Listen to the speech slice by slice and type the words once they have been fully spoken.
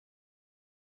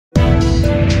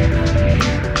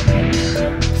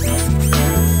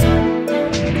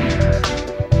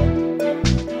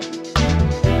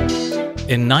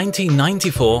In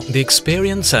 1994, the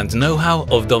experience and know-how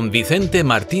of Don Vicente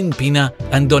Martín Pina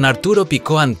and Don Arturo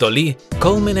Picó Antolí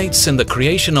culminates in the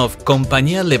creation of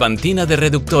Compañía Levantina de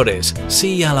Reductores,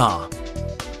 CLR.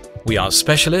 We are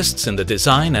specialists in the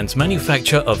design and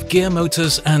manufacture of gear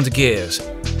motors and gears.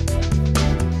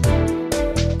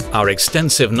 Our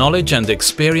extensive knowledge and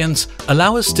experience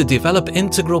allow us to develop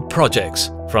integral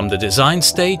projects from the design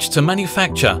stage to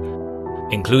manufacture,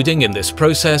 including in this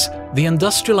process the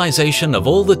industrialization of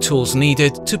all the tools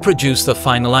needed to produce the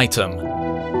final item.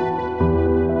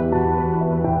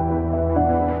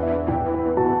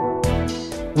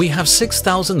 We have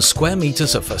 6,000 square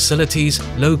meters of facilities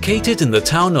located in the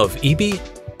town of Ibi,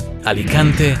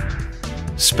 Alicante,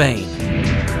 Spain.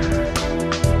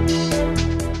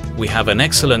 We have an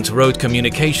excellent road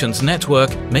communications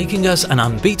network, making us an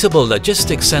unbeatable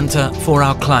logistics center for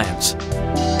our clients.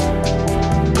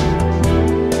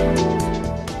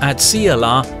 At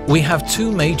CLR, we have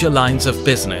two major lines of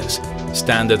business: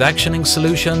 standard actioning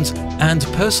solutions and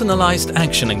personalized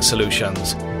actioning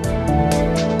solutions.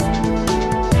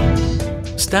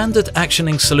 Standard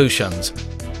actioning solutions: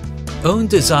 own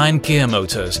design gear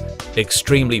motors,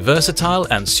 extremely versatile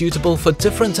and suitable for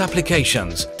different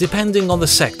applications depending on the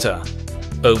sector.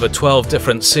 Over 12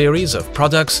 different series of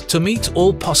products to meet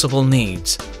all possible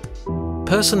needs.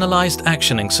 Personalized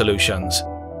actioning solutions,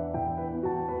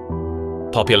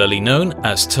 popularly known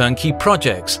as turnkey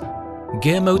projects,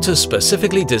 gear motors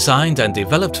specifically designed and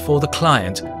developed for the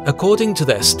client according to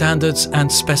their standards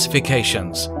and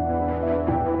specifications.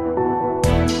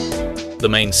 The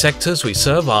main sectors we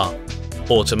serve are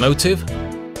automotive,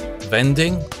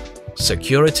 vending,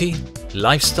 security,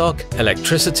 livestock,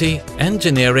 electricity,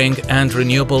 engineering and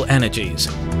renewable energies.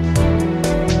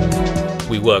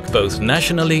 We work both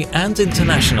nationally and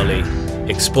internationally,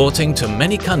 exporting to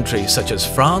many countries such as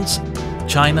France,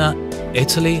 China,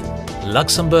 Italy,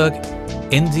 Luxembourg,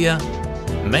 India,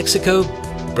 Mexico,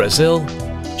 Brazil,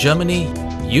 Germany,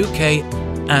 UK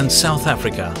and South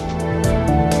Africa.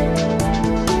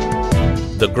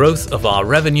 The growth of our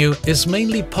revenue is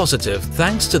mainly positive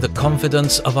thanks to the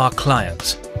confidence of our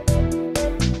clients.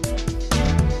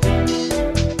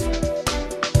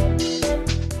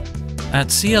 At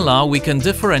CLR, we can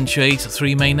differentiate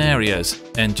three main areas: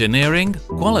 engineering,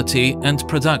 quality and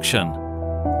production.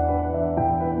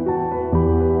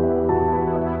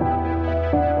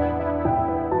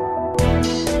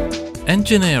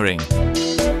 Engineering.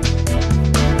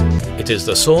 It is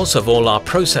the source of all our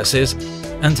processes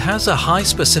and has a high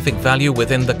specific value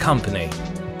within the company.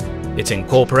 It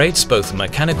incorporates both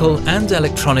mechanical and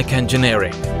electronic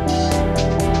engineering.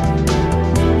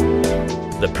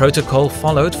 The protocol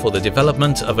followed for the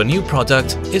development of a new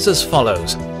product is as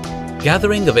follows: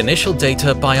 gathering of initial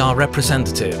data by our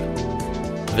representative,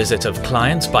 visit of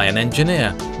client by an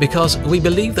engineer, because we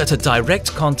believe that a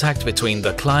direct contact between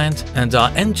the client and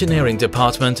our engineering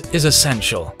department is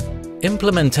essential.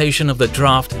 Implementation of the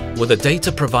draft with the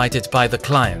data provided by the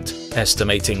client,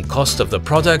 estimating cost of the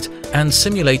product and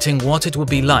simulating what it would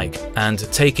be like, and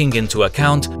taking into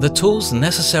account the tools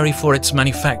necessary for its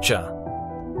manufacture.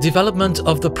 Development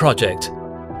of the project,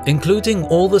 including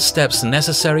all the steps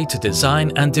necessary to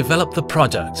design and develop the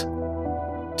product.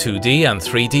 2D and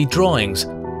 3D drawings.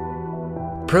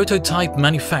 Prototype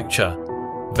manufacture.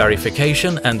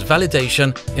 Verification and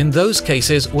validation in those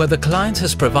cases where the client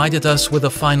has provided us with a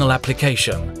final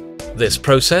application. This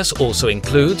process also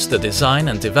includes the design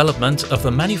and development of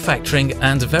the manufacturing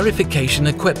and verification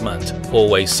equipment,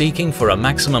 always seeking for a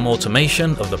maximum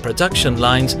automation of the production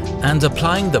lines and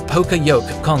applying the poker yoke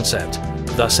concept,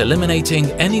 thus eliminating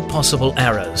any possible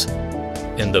errors.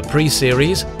 In the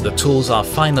pre-series, the tools are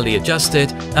finally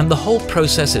adjusted and the whole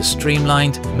process is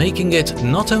streamlined, making it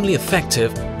not only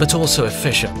effective but also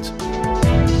efficient.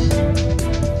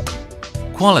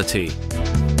 Quality.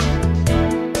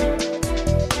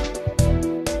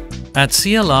 At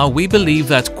CLR, we believe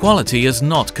that quality is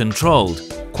not controlled.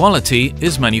 Quality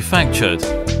is manufactured.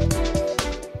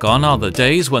 Gone are the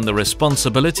days when the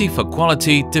responsibility for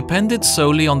quality depended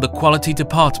solely on the quality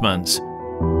departments.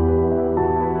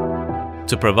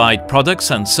 To provide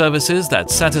products and services that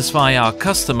satisfy our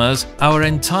customers, our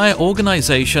entire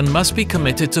organization must be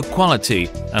committed to quality,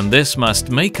 and this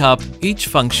must make up each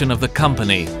function of the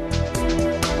company.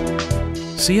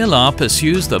 CLR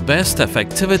pursues the best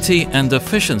effectivity and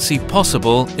efficiency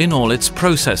possible in all its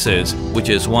processes, which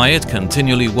is why it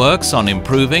continually works on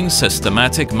improving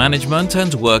systematic management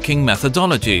and working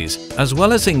methodologies, as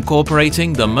well as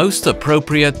incorporating the most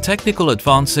appropriate technical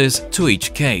advances to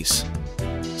each case.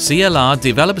 CLR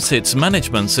develops its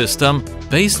management system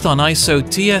based on ISO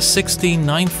TS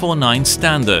 16949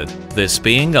 standard, this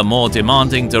being a more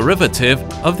demanding derivative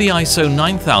of the ISO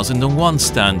 9001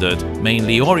 standard,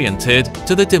 mainly oriented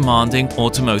to the demanding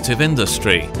automotive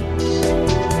industry.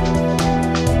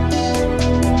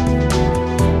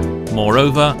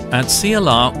 Moreover, at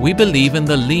CLR we believe in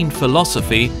the lean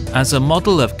philosophy as a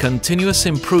model of continuous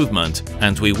improvement,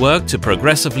 and we work to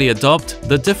progressively adopt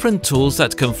the different tools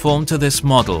that conform to this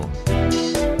model.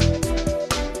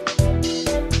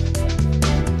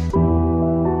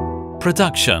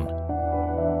 Production.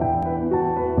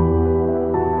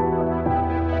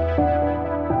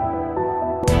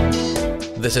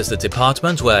 This is the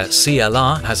department where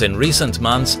CLR has in recent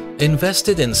months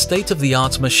invested in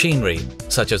state-of-the-art machinery,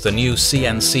 such as the new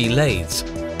CNC lathes.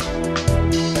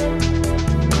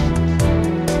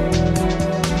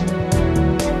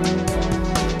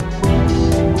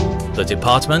 The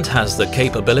department has the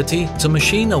capability to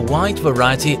machine a wide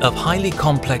variety of highly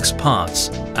complex parts,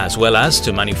 as well as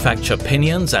to manufacture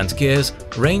pinions and gears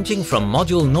ranging from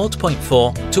module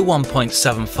 0.4 to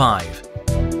 1.75.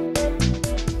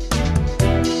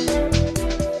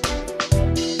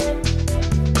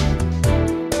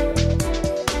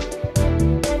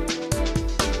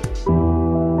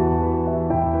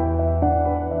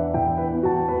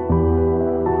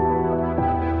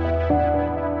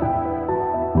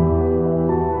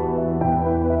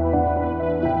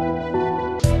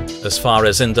 As far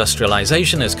as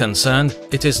industrialization is concerned,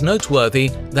 it is noteworthy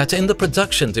that in the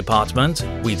production department,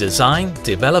 we design,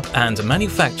 develop and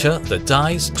manufacture the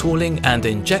dies, tooling and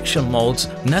injection molds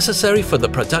necessary for the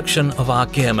production of our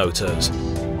gear motors.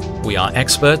 We are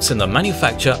experts in the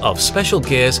manufacture of special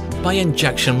gears by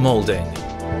injection molding.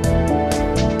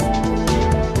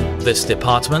 This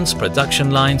department's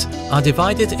production lines are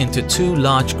divided into two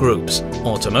large groups: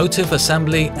 automotive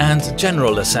assembly and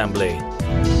general assembly.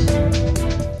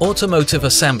 Automotive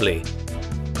assembly.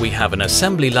 We have an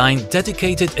assembly line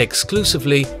dedicated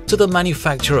exclusively to the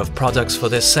manufacture of products for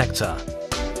this sector.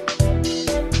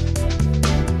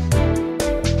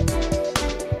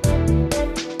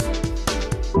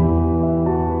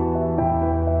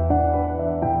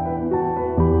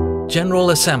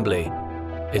 General assembly.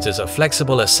 It is a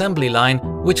flexible assembly line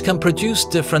which can produce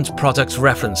different product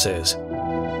references.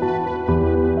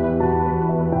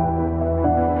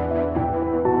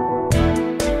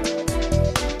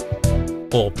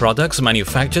 All products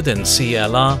manufactured in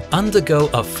CLR undergo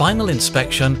a final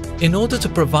inspection in order to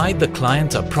provide the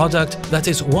client a product that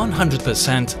is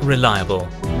 100% reliable.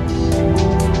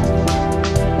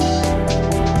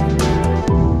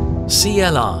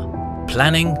 CLR: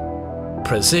 planning,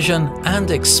 precision and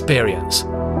experience.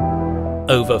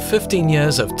 Over 15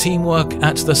 years of teamwork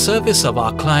at the service of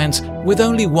our clients with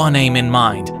only one aim in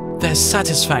mind: their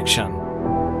satisfaction.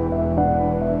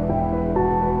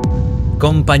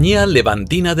 Compañía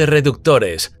Levantina de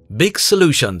Reductores. Big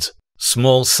solutions,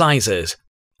 small sizes.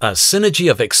 A synergy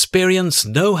of experience,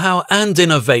 know-how and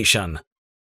innovation.